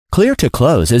Clear to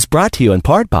Close is brought to you in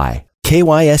part by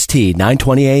KYST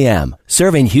 920 AM,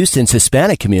 serving Houston's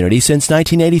Hispanic community since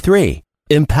 1983.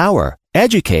 Empower,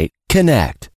 educate,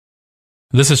 connect.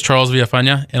 This is Charles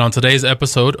Villafaña, and on today's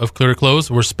episode of Clear to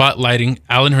Close, we're spotlighting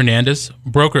Alan Hernandez,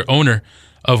 broker-owner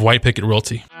of White Picket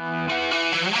Realty.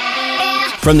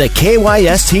 From the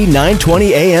KYST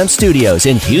 920 AM studios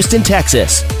in Houston,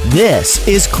 Texas, this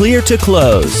is Clear to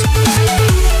Close.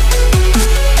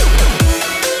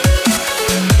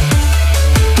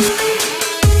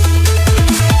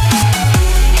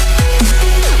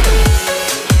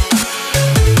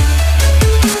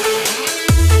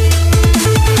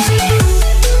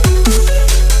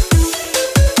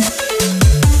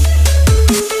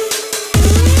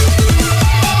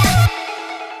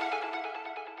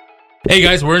 Hey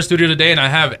guys, we're in studio today, and I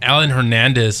have Alan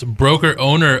Hernandez,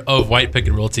 broker-owner of White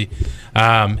Picket Realty.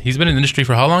 He's been in the industry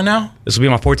for how long now? This will be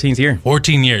my 14th year.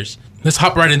 14 years. Let's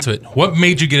hop right into it. What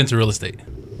made you get into real estate?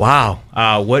 Wow.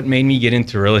 What made me get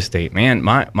into real estate? Man,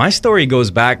 my story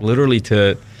goes back literally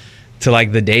to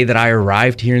like the day that I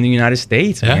arrived here in the United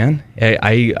States, man.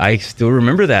 I still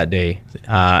remember that day.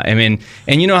 And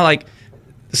you know how, like,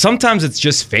 sometimes it's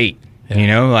just fate, you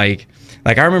know,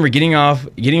 like I remember getting off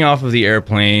of the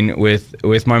airplane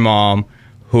with my mom,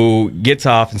 who gets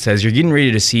off and says, "You're getting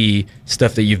ready to see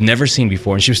stuff that you've never seen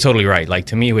before." And she was totally right. Like,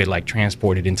 to me, we had like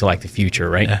transported into like the future,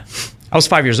 right? Yeah. I was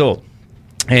 5 years old.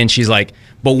 And she's like,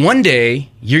 "But one day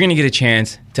you're going to get a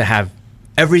chance to have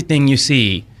everything you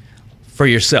see for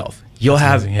yourself. You'll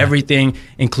have everything,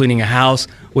 including a house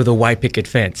with a white picket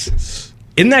fence."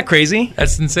 Isn't that crazy?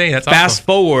 That's insane. That's Fast awesome.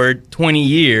 forward 20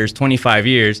 years, 25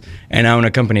 years, and I own a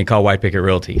company called White Picket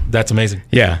Realty. That's amazing.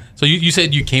 Yeah. So you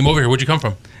said you came over here. Where'd you come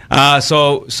from?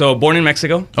 So born in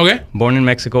Mexico. Okay. Born in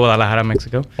Mexico, Guadalajara,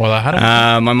 Mexico.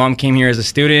 Guadalajara. My mom came here as a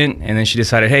student, and then she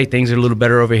decided, hey, things are a little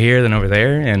better over here than over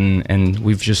there, and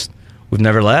we've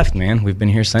never left, man. We've been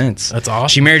here since. That's awesome.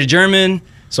 She married a German,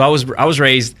 so I was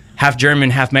raised half German,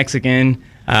 half Mexican.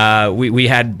 We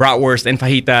had bratwurst and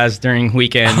fajitas during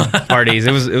weekend parties.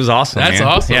 It was awesome. That's man.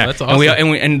 awesome. Yeah. That's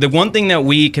awesome. And the one thing that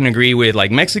we can agree with,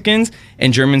 like Mexicans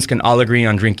and Germans, can all agree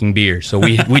on drinking beer. So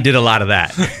we did a lot of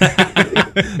that.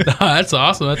 That's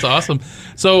awesome. That's awesome.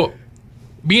 So,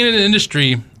 being in the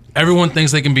industry, everyone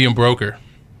thinks they can be a broker.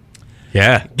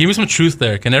 Yeah. Give me some truth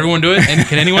there. Can everyone do it? And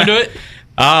can anyone do it?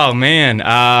 Oh man.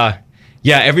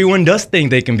 Yeah. Everyone does think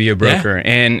they can be a broker,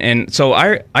 and so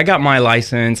I got my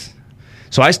license.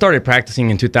 So I started practicing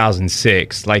in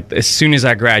 2006, like as soon as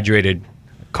I graduated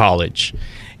college.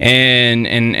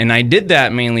 And I did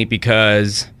that mainly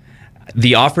because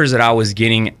the offers that I was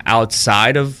getting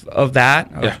outside of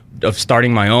that, of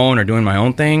starting my own or doing my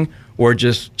own thing, were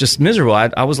just miserable.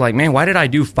 I was like, man, why did I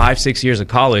do 5-6 years of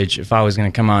college if I was going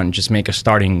to come out and just make a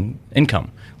starting income?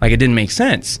 Like, it didn't make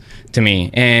sense to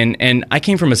me. And I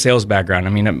came from a sales background. I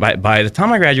mean, by the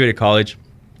time I graduated college,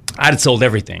 I had sold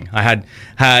everything. I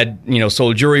had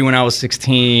sold jewelry when I was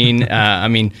 16. I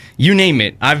mean, you name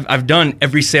it. I've done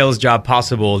every sales job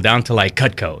possible, down to like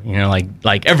Cutco,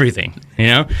 like everything,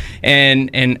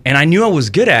 and I knew I was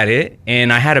good at it,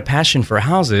 and I had a passion for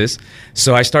houses.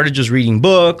 So I started just reading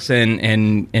books,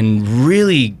 and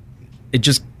really it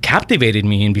just captivated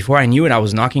me. And before I knew it, I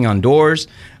was knocking on doors.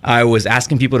 I was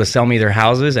asking people to sell me their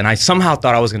houses, and I somehow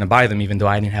thought I was going to buy them, even though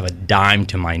I didn't have a dime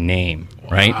to my name.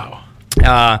 Right? Wow.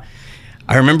 I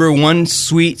remember one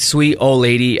sweet old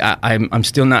lady. I'm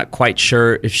still not quite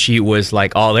sure if she was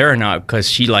like all there or not, because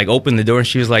she like opened the door and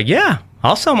she was like, "Yeah,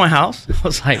 I'll sell my house." I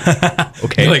was like,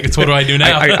 "Okay." Like, what do I do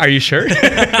now? Are you sure?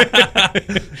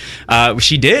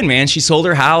 She did, man. She sold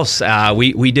her house.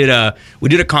 We did a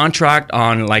contract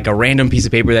on like a random piece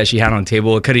of paper that she had on the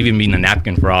table. It could have even been a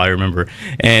napkin for all I remember.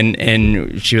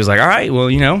 And she was like, "All right, well,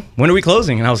 when are we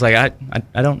closing?" And I was like,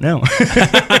 I don't know.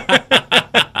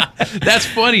 That's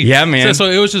funny. Yeah, man. So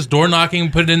it was just door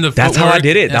knocking, put it in the That's footwork. how I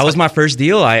did it. That was my first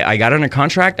deal. I got under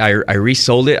contract. I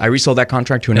resold it. I resold that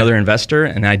contract to another investor,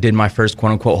 and I did my first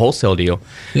quote-unquote wholesale deal.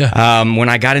 Yeah. When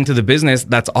I got into the business,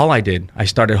 that's all I did. I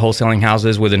started wholesaling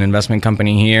houses with an investment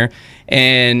company here,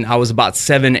 and I was about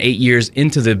 7-8 years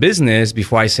into the business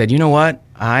before I said, you know what?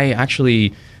 I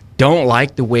actually don't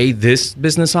like the way this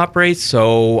business operates,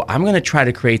 so I'm going to try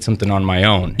to create something on my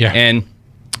own. Yeah. And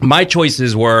my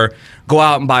choices were go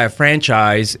out and buy a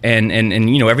franchise, and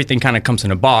everything kind of comes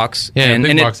in a box, and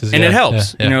boxes, it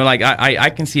helps. Yeah. Like I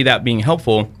can see that being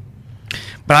helpful.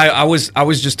 But I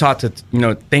was just taught to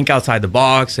think outside the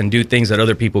box and do things that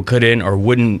other people couldn't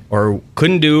or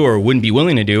couldn't do or wouldn't be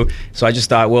willing to do. So I just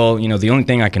thought, well, the only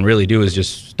thing I can really do is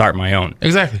just start my own.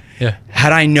 Exactly. Yeah.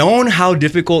 Had I known how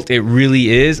difficult it really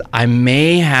is, I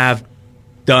may have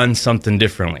done something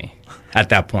differently. at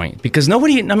that point, because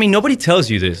nobody tells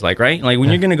you this, like, right? Like when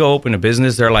you're going to go open a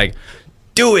business, they're like,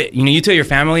 do it. You know, you tell your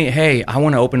family, hey, I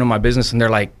want to open up my business. And they're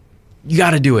like, you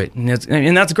got to do it. And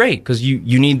that's great because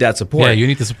you need that support. Yeah, you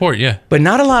need the support, yeah. But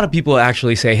not a lot of people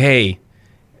actually say, hey,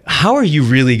 how are you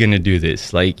really going to do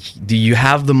this? Like, do you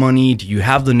have the money? Do you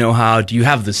have the know-how? Do you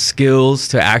have the skills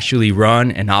to actually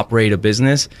run and operate a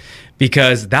business?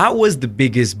 Because that was the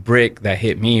biggest brick that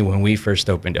hit me when we first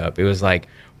opened up. It was like,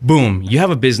 boom, you have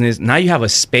a business. Now you have a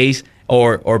space,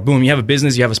 or boom, you have a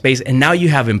business, you have a space, and now you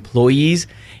have employees.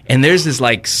 And there's this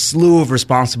like slew of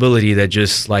responsibility that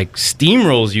just like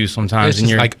steamrolls you sometimes. It's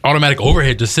just like automatic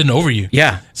overhead just sitting over you.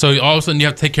 Yeah. So all of a sudden you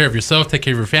have to take care of yourself, take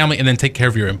care of your family, and then take care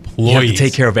of your employees. You have to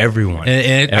take care of everyone.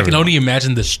 And I can only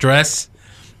imagine the stress,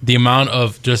 the amount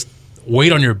of just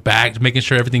weight on your back, making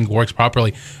sure everything works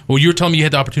properly. Well, you were telling me you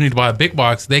had the opportunity to buy a big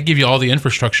box. They give you all the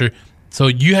infrastructure. So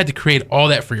you had to create all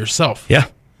that for yourself. Yeah.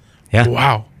 Yeah.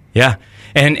 Wow. Yeah.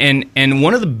 And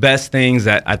one of the best things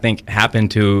that I think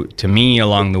happened to me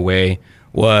along the way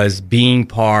was being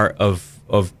part of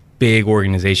big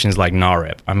organizations like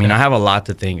NAREP. I mean, I have a lot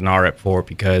to thank NAREP for,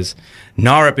 because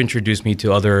NAREP introduced me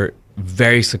to other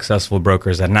very successful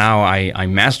brokers that now I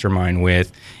mastermind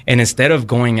with. And instead of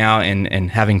going out and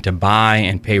having to buy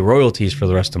and pay royalties for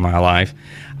the rest of my life,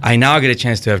 I now get a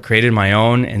chance to have created my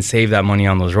own and save that money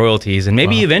on those royalties. And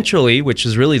maybe eventually, which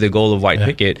is really the goal of White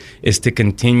Picket, is to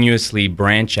continuously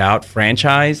branch out,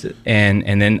 franchise,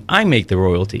 and then I make the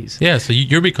royalties. Yeah, so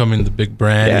you're becoming the big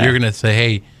brand. Yeah. You're going to say,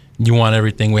 hey, you want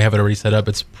everything. We have it already set up.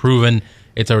 It's proven.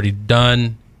 It's already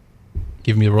done.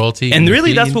 Give me the royalty. And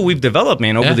really, that's what we've developed,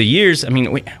 man, over the years. I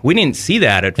mean, we didn't see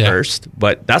that at first,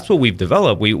 but that's what we've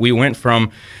developed. We went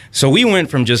from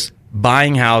just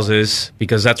buying houses,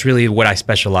 because that's really what I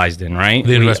specialized in, right?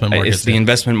 The investment market. It's the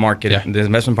investment market, the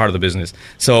investment part of the business.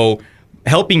 So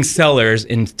helping sellers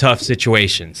in tough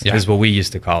situations is what we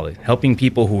used to call it. Helping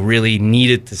people who really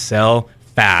needed to sell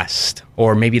fast,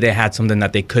 or maybe they had something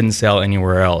that they couldn't sell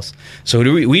anywhere else. So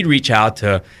we'd reach out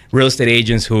to real estate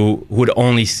agents who would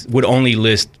only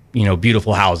list,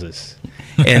 beautiful houses.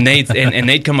 And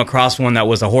they'd come across one that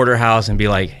was a hoarder house and be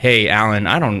like, hey, Alan,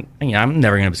 I'm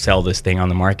never going to sell this thing on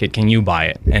the market. Can you buy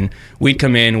it? And we'd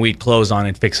come in, we'd close on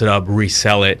it, fix it up,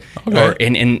 resell it. Okay. Or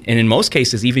and in most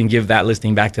cases, even give that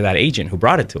listing back to that agent who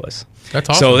brought it to us. That's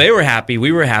awesome. So they were happy.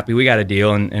 We were happy. We got a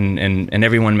deal, and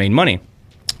everyone made money.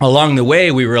 Along the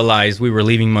way, we realized we were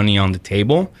leaving money on the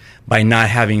table by not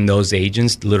having those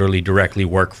agents literally directly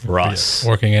work for us.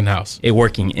 Working in-house.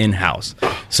 Working in-house.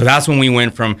 So that's when we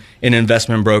went from an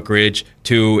investment brokerage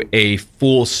to a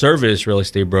full-service real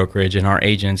estate brokerage, and our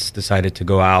agents decided to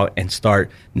go out and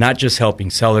start not just helping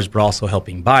sellers, but also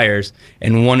helping buyers,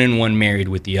 and one married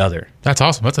with the other. That's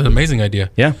awesome. That's an amazing idea.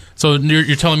 Yeah. So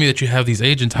you're telling me that you have these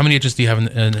agents. How many agents do you have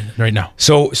in right now?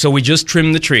 So we just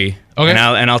trimmed the tree. Okay.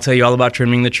 And I'll tell you all about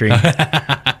trimming the tree.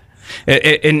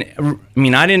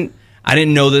 I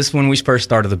didn't know this when we first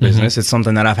started the business. It's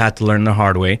something that I've had to learn the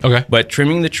hard way. Okay. But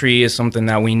trimming the tree is something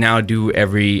that we now do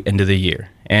every end of the year.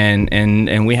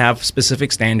 And we have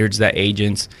specific standards that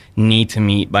agents need to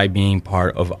meet by being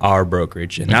part of our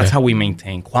brokerage. And that's how we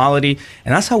maintain quality.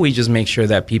 And that's how we just make sure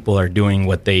that people are doing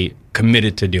what they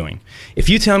committed to doing. If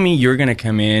you tell me you're going to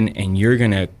come in and you're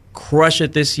going to crush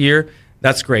it this year,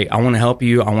 that's great. I want to help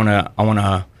you. I want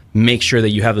to make sure that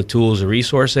you have the tools, the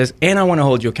resources, and I want to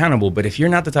hold you accountable. But if you're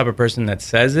not the type of person that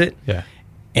says it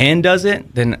and does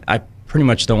it, then I pretty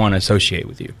much don't want to associate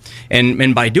with you.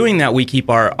 And by doing that, we keep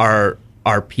our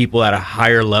people at a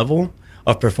higher level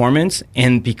of performance.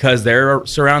 And because they're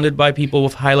surrounded by people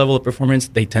with high level of performance,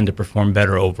 they tend to perform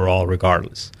better overall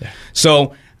regardless. Yeah.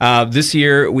 So this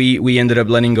year, we ended up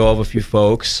letting go of a few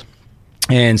folks.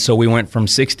 And so we went from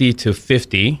 60 to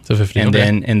 50. And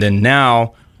then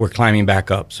now we're climbing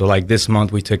back up. So like this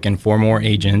month, we took in 4 more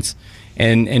agents,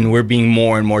 and we're being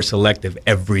more and more selective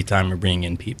every time we're bringing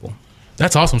in people.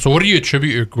 That's awesome. So what do you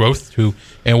attribute your growth to,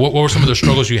 and what were some of the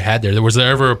struggles you had there? Was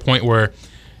there ever a point where,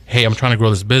 hey, I'm trying to grow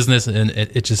this business, and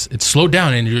it slowed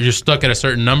down, and you're ststuck at a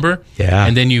certain number,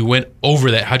 and then you went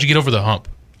over that? How'd you get over the hump?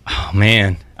 Oh,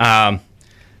 man.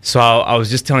 So I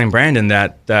was just telling Brandon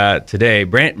that today.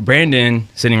 Brandon,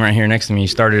 sitting right here next to me,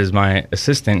 started as my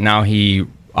assistant. Now he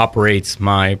operates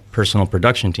my personal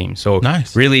production team. So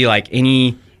really, like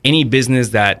any business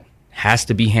that has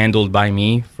to be handled by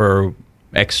me for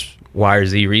X, Y, or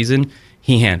Z reason,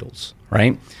 he handles,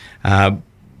 right?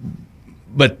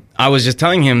 But I was just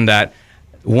telling him that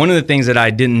one of the things that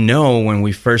I didn't know when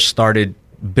we first started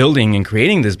building and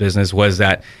creating this business was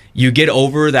that you get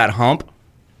over that hump,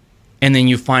 and then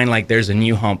you find like there's a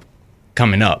new hump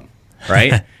coming up,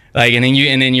 right? Like, and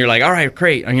then you're like, all right,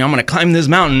 great. I'm going to climb this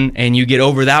mountain, and you get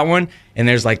over that one, and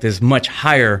there's like this much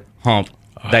higher hump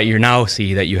that you now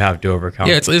see that you have to overcome.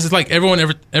 Yeah, it's like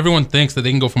everyone thinks that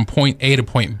they can go from point A to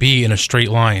point B in a straight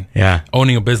line. Yeah,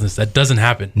 owning a business, that doesn't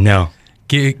happen. No.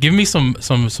 Give me some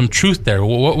truth there.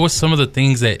 What was some of the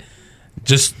things that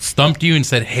just stumped you and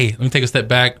said, hey, let me take a step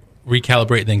back,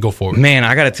 recalibrate, then go forward? Man,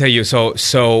 I got to tell you,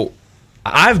 so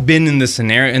I've been in this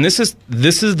scenario, and this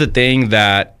is the thing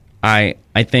that I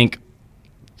think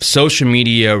social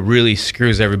media really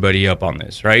screws everybody up on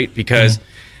this, right? Because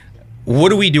what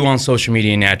do we do on social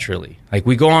media naturally? Like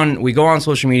we go on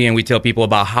social media and we tell people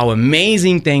about how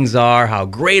amazing things are, how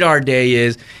great our day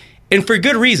is, and for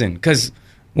good reason. Because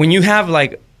when you have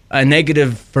like a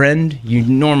negative friend, you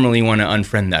normally want to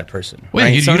unfriend that person. Well,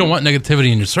 right? you don't want negativity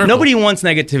in your circle. Nobody wants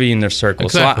negativity in their circle.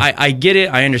 Exactly. So I get it.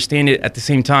 I understand it. At the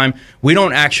same time, we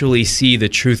don't actually see the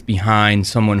truth behind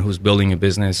someone who's building a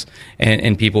business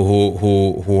and people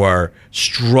who are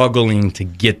struggling to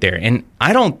get there. And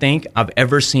I don't think I've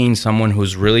ever seen someone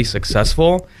who's really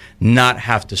successful not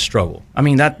have to struggle. I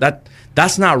mean,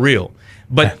 that's not real.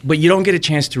 But you don't get a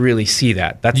chance to really see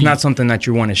that. That's not something that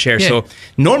you want to share. Yeah. So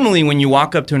normally when you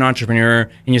walk up to an entrepreneur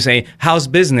and you say, how's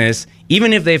business?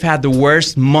 Even if they've had the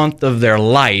worst month of their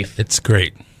life, it's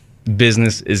great.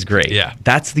 Business is great. Yeah.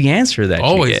 That's the answer that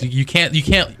always. you get. You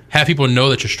can't have people know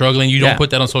that you're struggling. You don't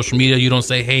put that on social media. You don't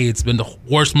say, hey, it's been the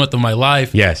worst month of my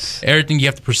life. Yes. Everything you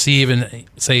have to perceive and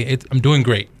say, I'm doing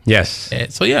great. Yes.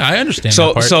 So yeah, I understand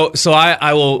that part. So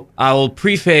I will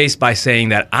preface by saying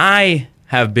that I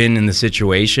have been in the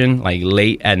situation like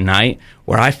late at night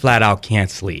where I flat out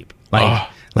can't sleep.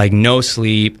 Like no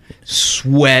sleep,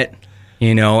 sweat,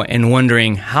 and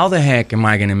wondering how the heck am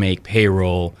I going to make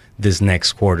payroll this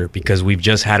next quarter because we've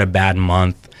just had a bad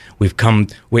month.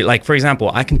 Like for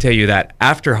example, I can tell you that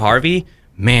after Harvey,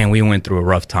 man, we went through a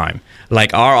rough time.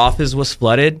 Like our office was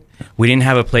flooded. We didn't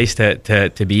have a place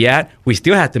to be at. We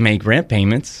still had to make rent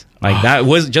payments. Like that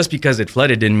was just because it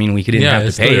flooded didn't mean we didn't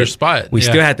have to pay your it. Spot. We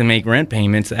still had to make rent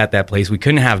payments at that place. We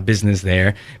couldn't have business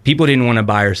there. People didn't want to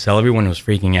buy or sell. Everyone was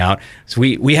freaking out. So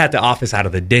we had the office out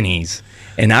of the Denny's.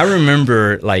 And I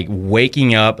remember like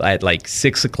waking up at like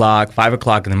 6 o'clock, 5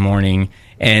 o'clock in the morning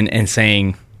and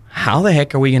saying, how the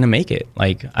heck are we going to make it?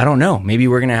 Like, I don't know. Maybe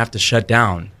we're going to have to shut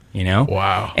down,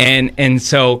 Wow. And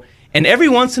so every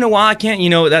once in a while I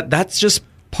can't, that's just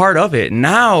part of it.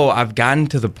 Now I've gotten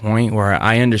to the point where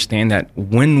I understand that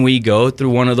when we go through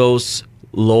one of those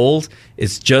lulls,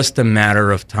 it's just a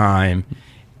matter of time.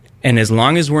 And as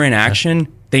long as we're in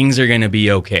action, things are going to be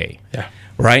okay. Yeah.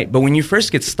 Right? But when you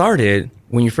first get started,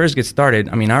 I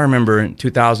mean, I remember in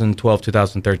 2012,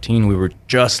 2013, we were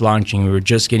just launching, we were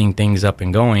just getting things up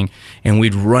and going, and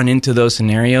we'd run into those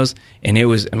scenarios, and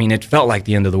it felt like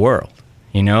the end of the world.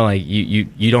 Like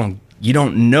you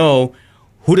don't know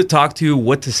who to talk to,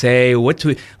 what to say,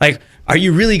 are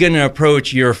you really going to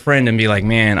approach your friend and be like,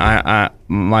 man,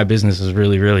 my business is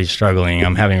really, really struggling.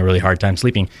 I'm having a really hard time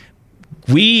sleeping.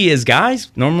 We as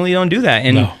guys normally don't do that.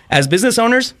 And as business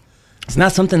owners, it's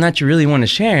not something that you really want to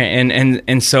share.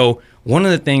 And so one of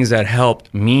the things that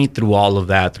helped me through all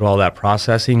that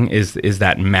processing is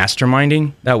that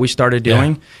masterminding that we started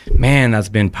doing. Yeah. Man, that's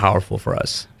been powerful for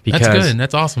us. That's good.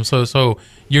 That's awesome. So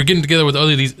you're getting together with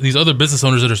these other business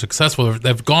owners that are successful, that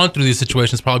have gone through these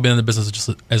situations, probably been in the business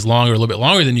just as long or a little bit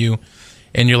longer than you,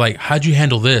 and you're like, how'd you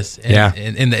handle this?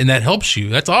 And that helps you.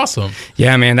 That's awesome.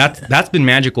 Yeah, man, that's been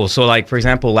magical. So like, for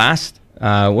example, last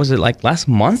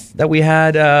month that we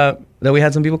had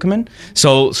some people come in?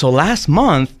 So last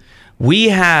month we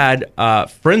had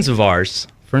friends of ours,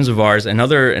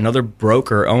 another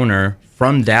broker owner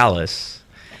from Dallas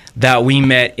that we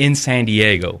met in San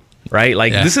Diego, right?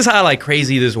 Like this is how like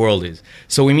crazy this world is.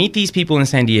 So we meet these people in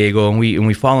San Diego and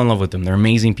we fall in love with them. They're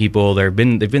amazing people. They've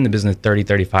been in the business 30,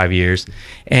 35 years.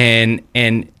 And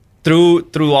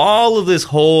through all of this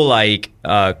whole like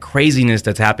craziness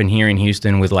that's happened here in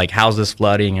Houston with like houses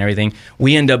flooding and everything,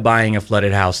 we end up buying a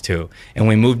flooded house too. And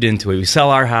we moved into it. We sell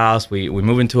our house. We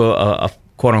move into a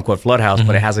quote unquote flood house,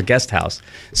 but it has a guest house.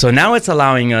 So now it's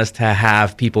allowing us to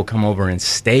have people come over and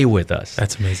stay with us.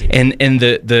 That's amazing. And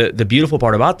the beautiful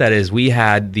part about that is we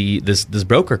had this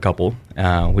broker couple.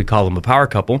 We call them a power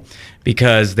couple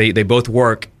because they both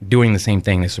work doing the same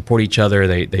thing. They support each other.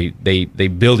 They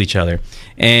build each other.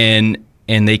 And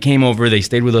they came over. They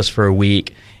stayed with us for a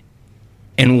week.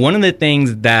 And one of the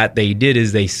things that they did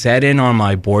is they sat in on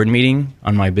my board meeting,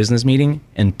 on my business meeting,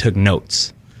 and took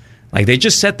notes. Like they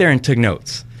just sat there and took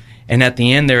notes. And at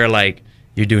the end, they were like,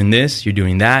 you're doing this, you're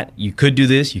doing that. You could do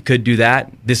this, you could do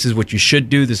that. This is what you should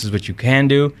do. This is what you can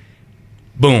do.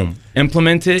 Boom.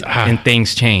 Implement it and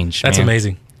things change. That's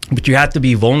amazing. But you have to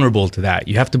be vulnerable to that.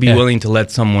 You have to be willing to let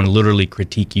someone literally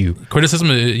critique you. Criticism,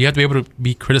 you have to be able to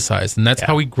be criticized, and that's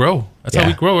how we grow. That's how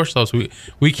we grow ourselves.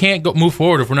 We can't move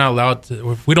forward if we're not allowed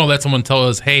to. If we don't let someone tell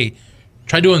us, "Hey,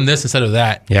 try doing this instead of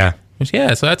that." Yeah.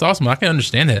 So that's awesome. I can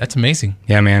understand that. That's amazing.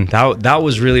 Yeah, man. That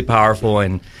was really powerful,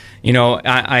 and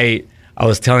I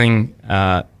was telling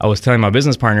my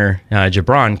business partner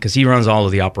Jabron, because he runs all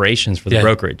of the operations for the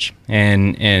brokerage,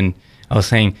 and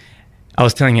I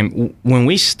was telling him, when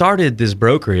we started this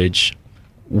brokerage,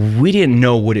 we didn't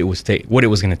know what it was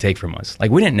going to take from us.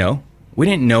 Like, we didn't know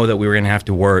that we were going to have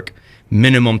to work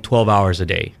minimum 12 hours a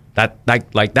day. That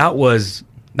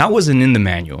wasn't in the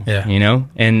manual,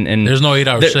 and there's no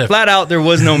 8-hour shift. Flat out, there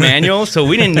was no manual, so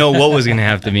we didn't know what was going to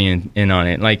have to be in on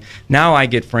it. Like, now I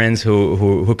get friends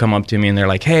who come up to me and they're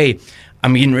like, "Hey,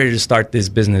 I'm getting ready to start this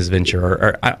business venture,"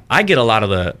 or I get a lot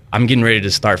of I'm getting ready to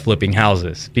start flipping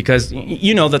houses, because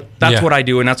that's what I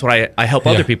do, and that's what I help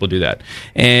other people do that.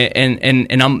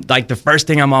 And I'm like, the first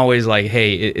thing I'm always like,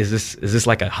 "Hey, is this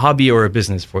like a hobby or a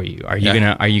business for you? Are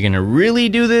you gonna really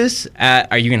do this?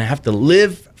 Are you gonna have to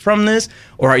live from this,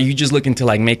 or are you just looking to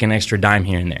like make an extra dime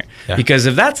here and there?" Because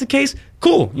if that's the case,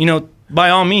 cool, by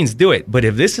all means do it. But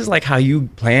if this is like how you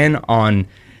plan on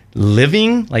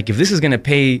living, like if this is going to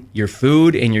pay your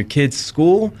food and your kids'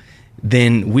 school,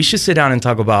 then we should sit down and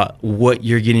talk about what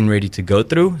you're getting ready to go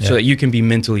through, so that you can be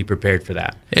mentally prepared for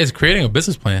that. It's creating a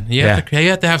business plan. You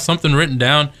have to have something written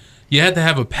down. You have to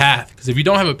have a path, because if you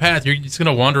don't have a path, you're just going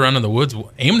to wander around in the woods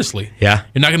aimlessly. Yeah.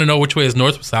 You're not going to know which way is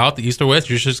north, south, east, or west.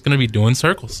 You're just going to be doing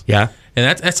circles. Yeah.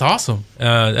 And that's awesome.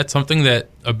 That's something that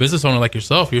a business owner like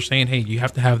yourself, you're saying, hey, you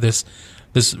have to have this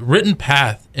written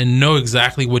path and know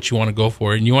exactly what you want to go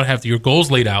for. And you want to have your goals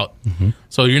laid out. Mm-hmm.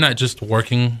 So you're not just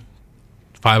working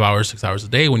 5 hours, 6 hours a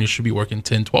day when you should be working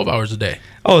 10, 12 hours a day.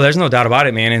 Oh, there's no doubt about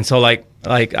it, man. And so like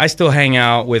I still hang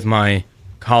out with my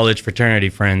college fraternity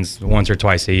friends once or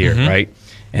twice a year, right?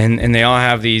 And they all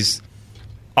have these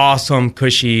awesome,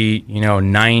 cushy,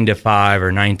 9 to 5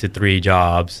 or 9 to 3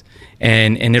 jobs.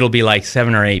 And it'll be like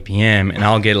 7 or 8 p.m. and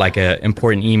I'll get like an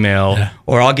important email,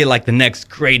 or I'll get like the next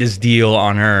greatest deal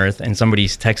on earth, and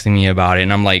somebody's texting me about it,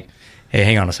 and I'm like, "Hey,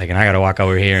 hang on a second, I got to walk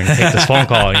over here and take this phone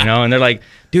call," And they're like,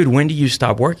 "Dude, when do you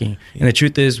stop working?" And the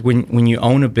truth is, when you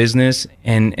own a business,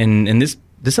 and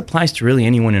this applies to really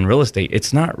anyone in real estate,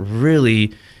 it's not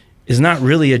really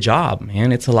a job,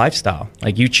 man. It's a lifestyle.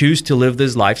 Like, you choose to live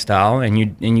this lifestyle, and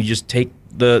you just take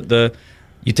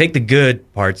you take the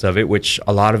good parts of it, which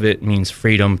a lot of it means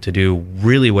freedom to do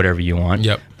really whatever you want.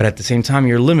 Yep. But at the same time,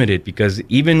 you're limited, because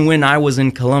even when I was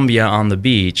in Colombia on the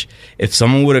beach, if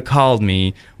someone would have called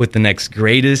me with the next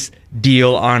greatest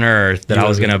deal on earth that I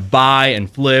was going to buy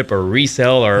and flip or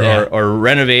resell or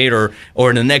renovate or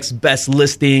the next best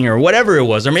listing or whatever it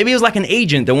was, or maybe it was like an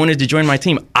agent that wanted to join my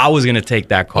team, I was going to take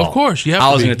that call. Of course, you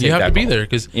have to be there,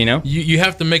 because you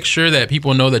have to make sure that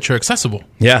people know that you're accessible.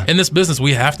 Yeah. In this business,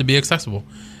 we have to be accessible,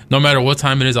 no matter what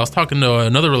time it is. I was talking to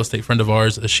another real estate friend of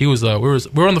ours. She was we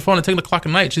were on the phone at 10 o'clock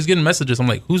at night. She's getting messages. I'm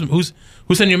like, who's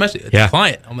sending you a message? The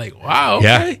client. I'm like, wow,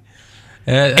 okay.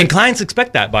 Yeah. And clients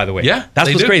expect that, by the way. Yeah,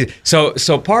 that's what's crazy.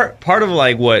 So part of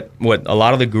like what a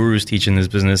lot of the gurus teach in this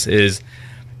business is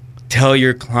tell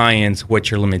your clients what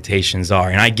your limitations are.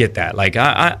 And I get that. Like,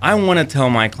 I want to tell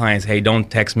my clients, hey, don't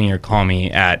text me or call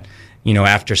me at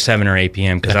after 7 or 8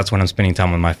 p.m. because that's when I'm spending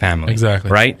time with my family.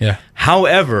 Exactly. Right. Yeah.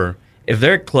 However, if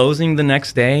they're closing the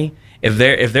next day, if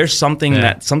there's something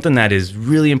that is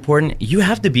really important, you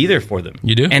have to be there for them.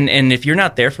 You do. And if you're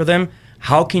not there for them,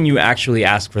 how can you actually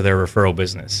ask for their referral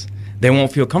business? They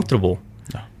won't feel comfortable.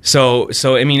 No.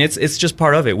 So I mean, it's just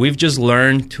part of it. We've just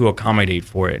learned to accommodate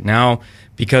for it. Now,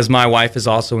 because my wife is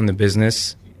also in the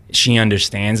business, she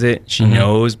understands it. She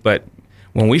knows. But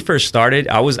when we first started,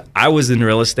 I was in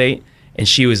real estate and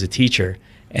she was a teacher.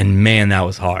 And man, that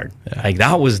was hard. Yeah. Like,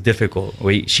 that was difficult.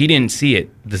 She didn't see it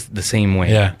the same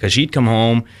way. Yeah. Because she'd come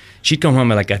home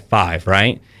at 5,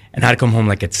 right? And I'd come home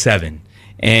like at 7.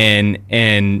 And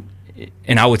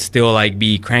I would still like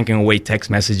be cranking away text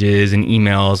messages and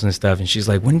emails and stuff. And she's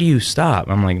like, "When do you stop?"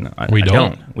 I'm like, "No, we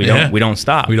don't. We don't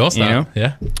stop. We don't stop."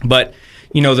 Yeah. But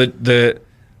the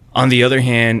on the other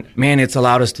hand, man, it's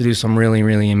allowed us to do some really,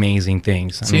 really amazing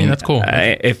things. I mean, that's cool.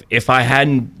 If I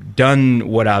hadn't done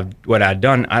what I'd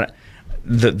done,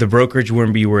 the brokerage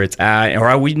wouldn't be where it's at, or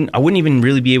I wouldn't even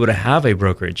really be able to have a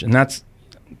brokerage. And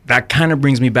that kind of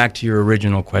brings me back to your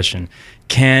original question.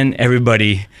 Can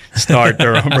everybody start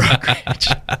their own brokerage?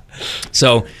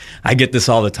 So I get this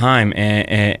all the time,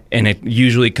 and it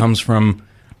usually comes from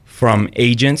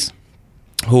agents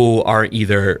who are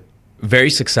either very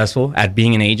successful at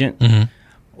being an agent,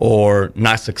 or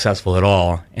not successful at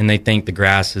all, and they think the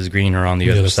grass is greener on the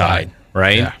other side,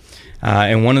 right? Yeah.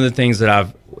 And one of the things that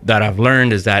I've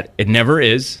learned is that it never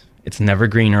is. It's never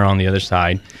greener on the other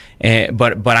side.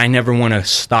 But I never want to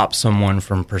stop someone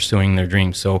from pursuing their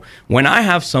dreams. So when I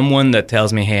have someone that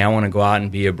tells me, hey, I want to go out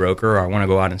and be a broker, or I want to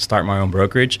go out and start my own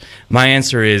brokerage, my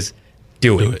answer is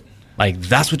do it. Like,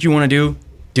 that's what you want to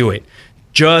do it.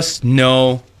 Just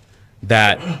know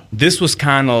that this was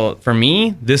kind of, for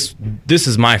me, this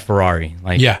is my Ferrari.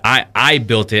 Like, I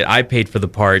built it. I paid for the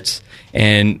parts,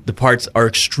 and the parts are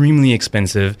extremely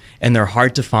expensive, and they're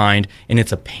hard to find, and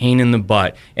it's a pain in the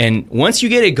butt. And once you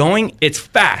get it going, it's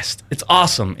fast. It's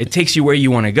awesome. It takes you where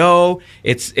you want to go.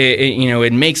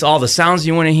 It makes all the sounds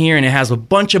you want to hear, and it has a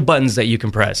bunch of buttons that you can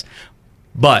press.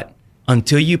 But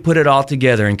until you put it all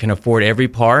together and can afford every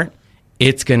part,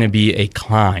 it's going to be a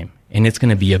climb, and it's going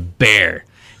to be a bear.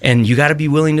 And you got to be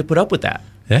willing to put up with that.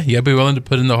 Yeah, you got to be willing to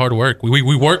put in the hard work.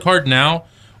 We work hard now,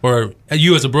 or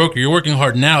you as a broker, you're working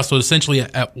hard now. So essentially,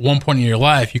 at one point in your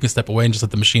life, you can step away and just let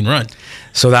the machine run.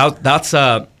 So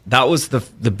that was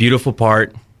the beautiful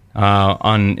part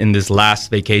in this last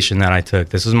vacation that I took.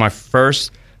 This was my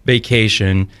first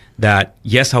vacation that,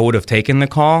 yes, I would have taken the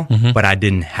call, but I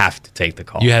didn't have to take the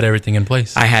call. You had everything in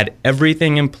place. I had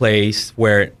everything in place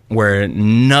where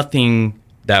nothing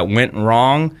that went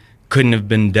wrong couldn't have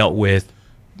been dealt with,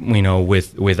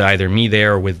 with either me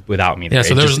there or without me there. Yeah,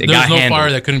 so there was no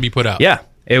fire that couldn't be put out. Yeah,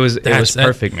 it was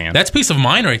perfect, man. That's peace of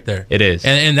mind right there. It is.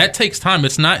 And that takes time.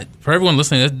 It's not, for everyone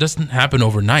listening, that doesn't happen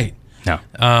overnight. No.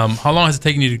 How long has it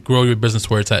taken you to grow your business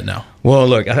where it's at now? Well,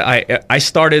 look, I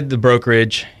started the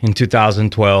brokerage in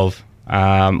 2012.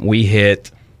 We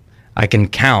hit, I can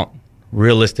count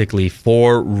realistically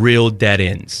 4 real dead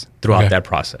ends throughout that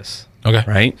process. Okay.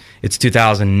 Right? It's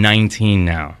 2019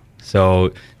 now.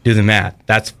 So do the math.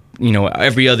 That's,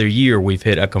 every other year we've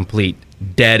hit a complete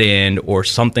dead end or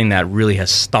something that really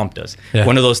has stumped us. Yeah.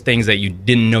 One of those things that you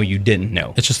didn't know you didn't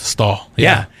know. It's just a stall.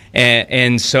 Yeah.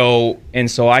 And so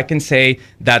I can say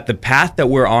that the path that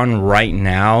we're on right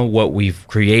now, what we've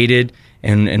created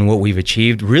and what we've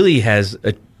achieved really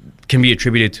can be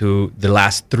attributed to the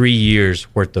last 3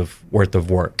 years worth of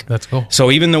work. That's cool.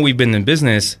 So even though we've been in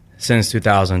business since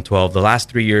 2012, the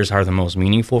last 3 years are the most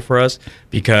meaningful for us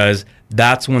because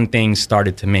that's when things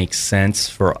started to make sense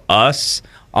for us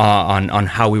on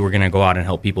how we were going to go out and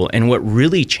help people. And what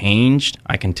really changed,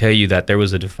 I can tell you that there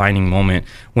was a defining moment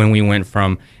when we went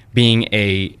from being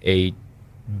a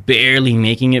barely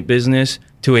making it business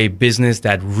to a business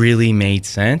that really made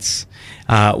sense,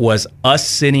 was us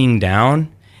sitting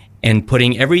down and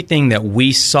putting everything that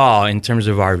we saw in terms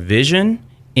of our vision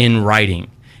in writing.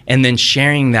 And then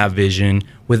sharing that vision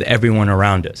with everyone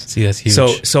around us. See, that's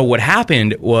huge. So what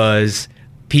happened was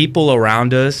people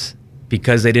around us,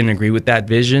 because they didn't agree with that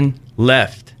vision,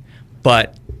 left.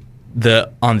 But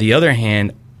on the other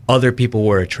hand, other people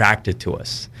were attracted to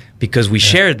us because we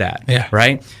shared that,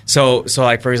 right? So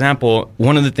like, for example,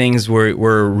 one of the things we're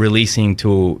releasing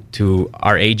to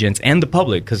our agents and the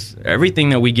public, because everything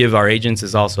that we give our agents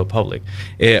is also public,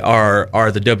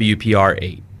 are the WPR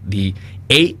 8, the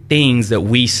 8 things that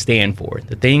we stand for,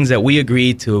 the things that we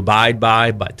agree to abide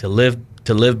by, but to live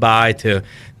by, to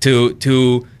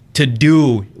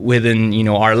do within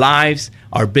our lives,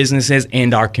 our businesses,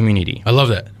 and our community. I love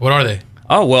that. What are they?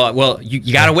 Oh well,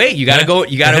 you gotta wait. You gotta go.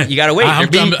 You gotta wait. I'm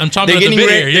chomping at the bit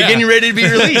here. They're getting ready to be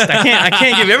released. I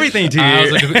can't give everything to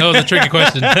you. That was a tricky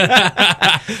question.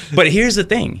 But here's the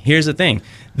thing.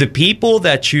 The people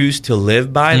that choose to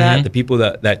live by that, the people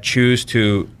that choose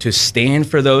to stand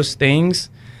for those things,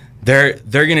 they're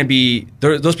going to be,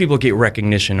 those people get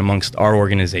recognition amongst our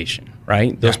organization,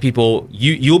 right? Those people,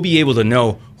 you'll be able to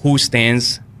know who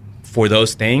stands for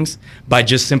those things by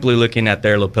just simply looking at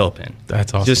their lapel pin.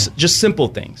 That's awesome. Just simple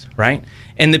things, right?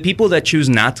 And the people that choose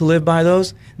not to live by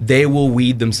those, they will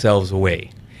weed themselves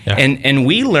away. Yeah. And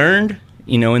we learned,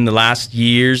 in the last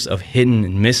years of hitting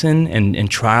and missing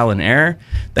and trial and error,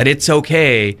 that it's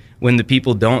okay when the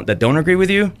people that don't agree with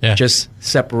you, just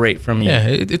separate from you. Yeah,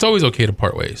 it's always okay to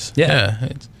part ways. Yeah.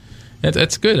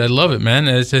 It's good. I love it, man.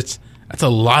 That's a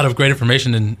lot of great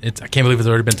information, and I can't believe it's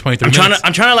already been 23 minutes.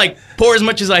 I'm trying to pour as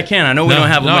much as I can. I know we don't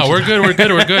have much. No, we're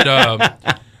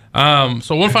good.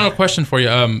 So one final question for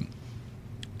you.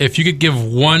 If you could give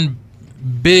one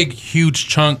big, huge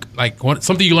chunk, like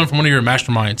something you learned from one of your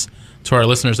masterminds to our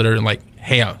listeners that are like,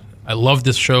 hey, I love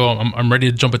this show. I'm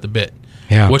ready to jump at the bit.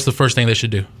 Yeah. What's the first thing they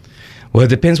should do? Well, it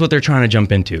depends what they're trying to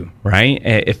jump into, right?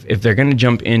 If they're going to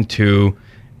jump into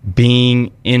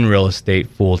being in real estate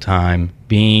full time,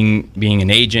 being an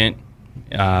agent,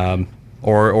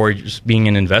 or just being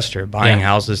an investor, buying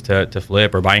houses to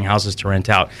flip or buying houses to rent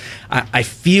out. I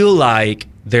feel like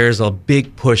there's a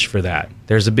big push for that.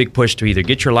 There's a big push to either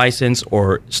get your license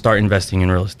or start investing in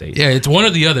real estate. Yeah, it's one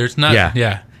or the other. It's not.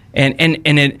 Yeah.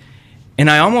 And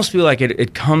I almost feel like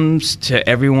it comes to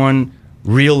everyone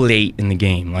real late in the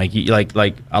game. Like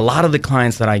a lot of the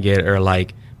clients that I get are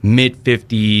like mid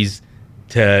 50s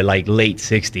to like late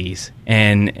 60s,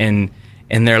 and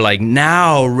they're like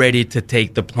now ready to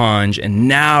take the plunge and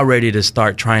now ready to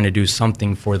start trying to do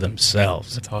something for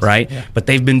themselves. That's awesome. Right? Yeah. But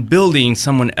they've been building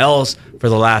someone else for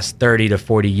the last 30 to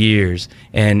 40 years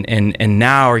and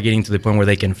now are getting to the point where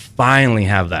they can finally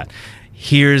have that.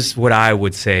 Here's what I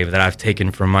would say that I've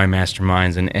taken from my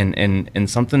masterminds and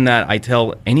something that I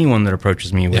tell anyone that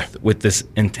approaches me with this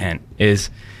intent is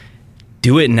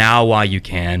do it now while you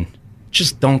can.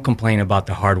 Just don't complain about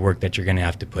the hard work that you're going to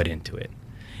have to put into it.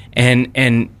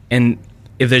 And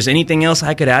if there's anything else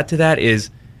I could add to that is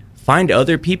find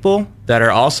other people that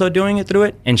are also doing it through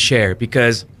it and share.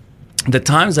 Because the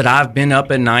times that I've been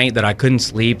up at night that I couldn't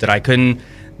sleep, that I couldn't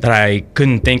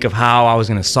think of how I was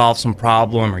going to solve some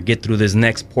problem or get through this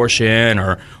next portion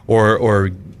or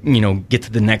get to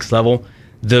the next level,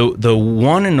 the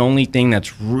one and only thing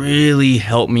that's really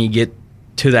helped me get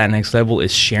to that next level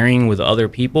is sharing with other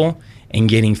people and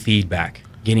getting feedback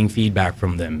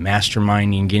from them,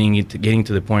 masterminding, getting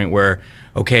to the point where,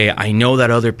 okay, I know that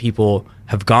other people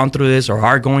have gone through this or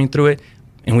are going through it,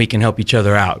 and we can help each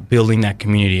other out, building that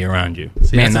community around you.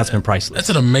 See, that's been priceless. That's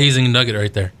an amazing nugget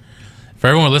right there. For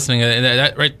everyone listening,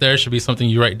 that right there should be something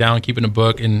you write down, keep in a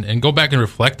book, and go back and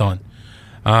reflect on.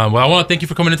 Well, I want to thank you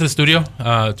for coming into the studio.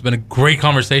 It's been a great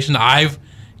conversation.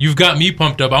 You've got me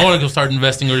pumped up. I want to go start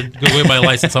investing or go get my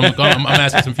license. I'm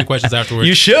asking some few questions afterwards.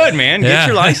 You should, man. Get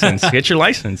your license. Get your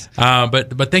license.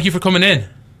 But thank you for coming in.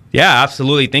 Yeah,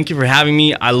 absolutely. Thank you for having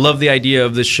me. I love the idea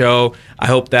of the show. I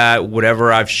hope that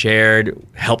whatever I've shared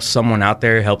helps someone out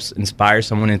there, helps inspire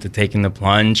someone into taking the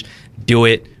plunge. Do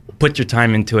it. Put your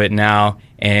time into it now.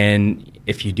 And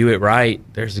if you do it right,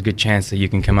 there's a good chance that you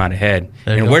can come out ahead.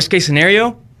 In worst case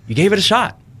scenario, you gave it a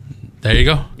shot. There you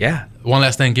go. Yeah. One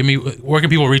last thing. Where can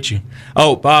people reach you?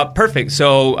 Oh, perfect.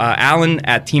 So Alan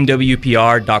at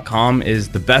teamwpr.com is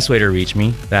the best way to reach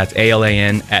me. That's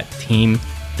ALAN at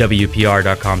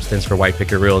teamwpr.com. Stands for White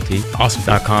Picket Realty.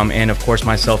 Awesome. And of course,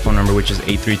 my cell phone number, which is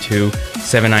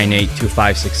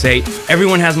 832-798-2568.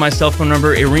 Everyone has my cell phone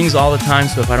number. It rings all the time.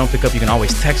 So if I don't pick up, you can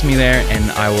always text me there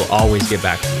and I will always get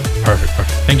back to you. Perfect.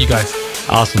 Thank you, guys.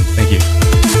 Awesome. Thank you.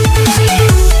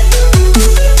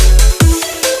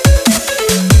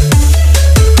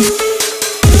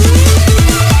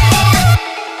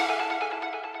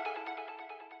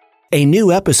 A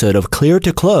new episode of Clear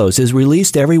to Close is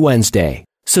released every Wednesday.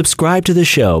 Subscribe to the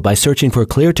show by searching for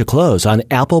Clear to Close on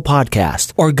Apple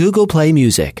Podcasts or Google Play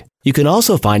Music. You can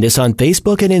also find us on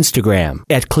Facebook and Instagram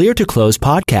at Clear to Close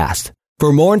Podcast.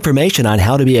 For more information on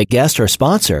how to be a guest or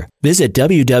sponsor, visit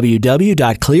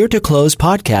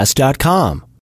www.cleartoclosepodcast.com.